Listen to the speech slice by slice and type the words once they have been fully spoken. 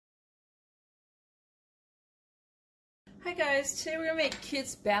Hi guys, today we're going to make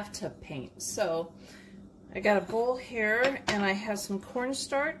kids bathtub paint. So I got a bowl here and I have some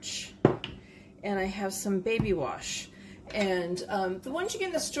cornstarch and I have some baby wash. And the ones you get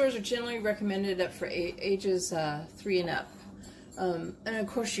in the stores are generally recommended for ages 3 and up. And of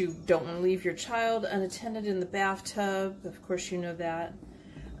course you don't want to leave your child unattended in the bathtub. Of course you know that.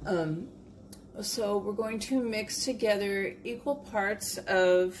 So we're going to mix together equal parts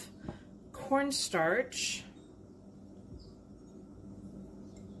of cornstarch.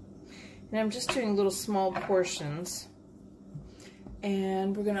 And I'm just doing little small portions.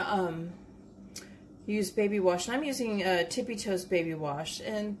 And we're gonna use baby wash. And I'm using Tippy Toes baby wash.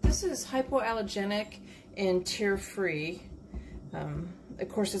 And this is hypoallergenic and tear-free. Of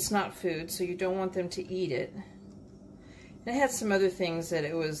course, it's not food, so you don't want them to eat it. And it had some other things that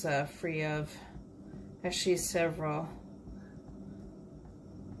it was free of. Actually, several.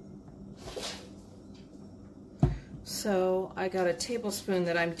 So I got a tablespoon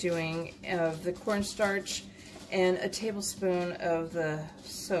that I'm doing of the cornstarch and a tablespoon of the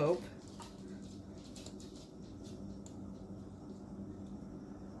soap.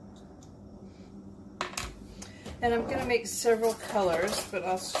 And I'm going to make several colors, but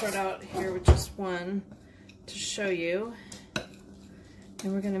I'll start out here with just one to show you.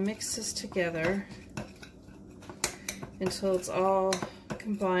 And we're going to mix this together until it's all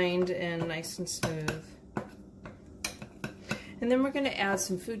combined and nice and smooth. And then we're going to add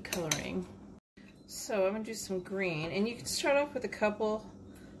some food coloring. So I'm going to do some green, and you can start off with a couple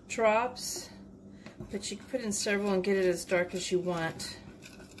drops, but you can put in several and get it as dark as you want.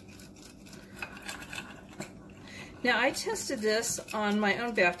 Now I tested this on my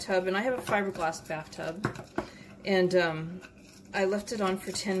own bathtub, and I have a fiberglass bathtub, and I left it on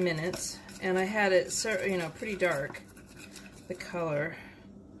for 10 minutes, and I had it, pretty dark, the color.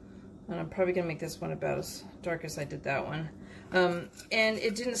 And I'm probably going to make this one about as dark as I did that one. And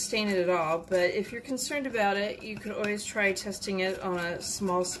it didn't stain it at all, but if you're concerned about it, you could always try testing it on a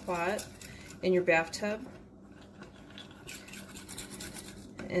small spot in your bathtub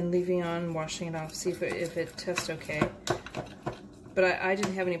and leaving on, washing it off, see if it tests okay. But I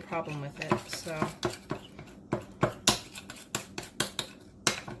didn't have any problem with it, so.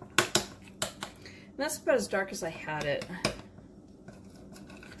 And that's about as dark as I had it.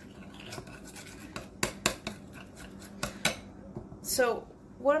 So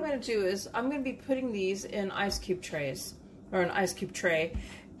what I'm going to do is I'm going to be putting these in ice cube trays, or an ice cube tray,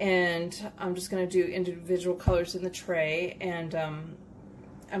 and I'm just going to do individual colors in the tray, and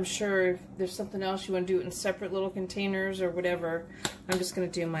I'm sure if there's something else you want to do it in separate little containers or whatever, I'm just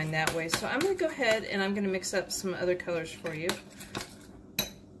going to do mine that way. So I'm going to go ahead and I'm going to mix up some other colors for you.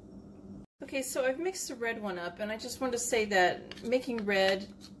 Okay, so I've mixed the red one up, and I just wanted to say that making red,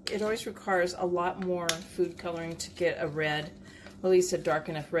 it always requires a lot more food coloring to get a red, or at least a dark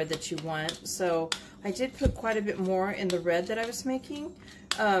enough red that you want. So I did put quite a bit more in the red that I was making.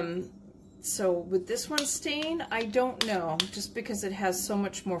 So with this one stain, I don't know, just because it has so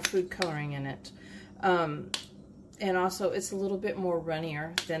much more food coloring in it. And also it's a little bit more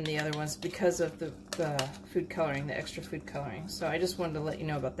runnier than the other ones because of the food coloring, the extra food coloring. So I just wanted to let you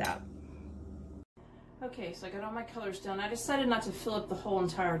know about that. Okay, so I got all my colors done. I decided not to fill up the whole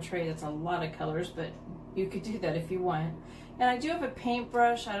entire tray. That's a lot of colors, but you could do that if you want. And I do have a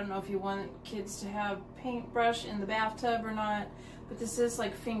paintbrush. I don't know if you want kids to have paintbrush in the bathtub or not, but this is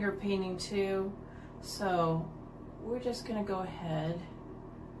like finger painting too. So we're just gonna go ahead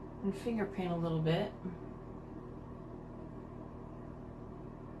and finger paint a little bit.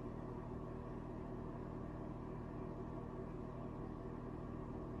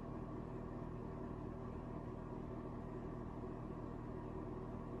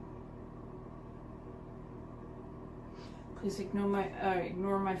 Please ignore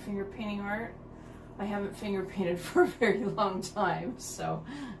my finger painting art. I haven't finger painted for a very long time, so.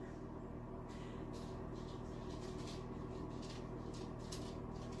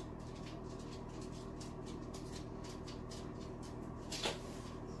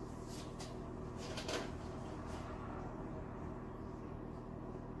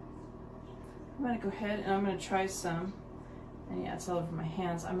 I'm going to go ahead and I'm going to try some, and yeah, it's all over my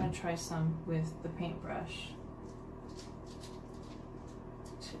hands. I'm going to try some with the paintbrush.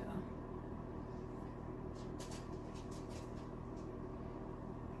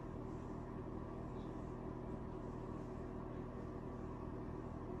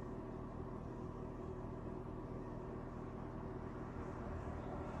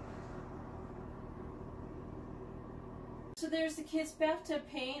 So there's the kids' bathtub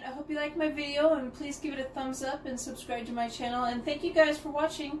paint. I hope you liked my video, and please give it a thumbs up and subscribe to my channel. And thank you guys for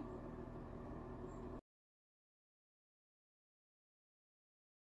watching.